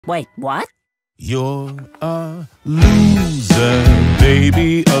Wait, what? You're a loser,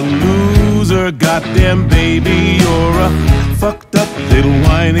 baby, a loser. Goddamn, baby, you're a fucked up little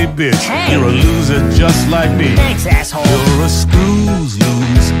whiny bitch. Hey. You're a loser just like me. Thanks, asshole. You're a screws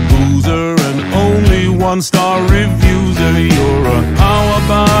loose loser, and only one-star revuser. You're a power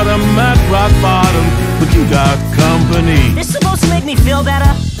bottom at rock bottom, but you got company. This is supposed to make me feel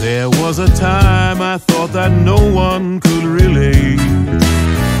better? There was a time I thought that no one could relate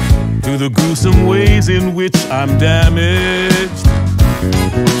to the gruesome ways in which I'm damaged.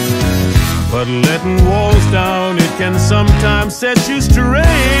 But letting walls down, it can sometimes set you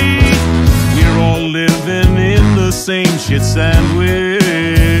straight. We're all living in the same shit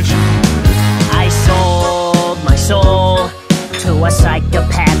sandwich. I sold my soul to a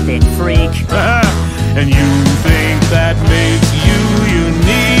psychopathic freak. And you think that makes you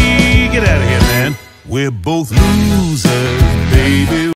unique? Get out of here, man. We're both losers, baby.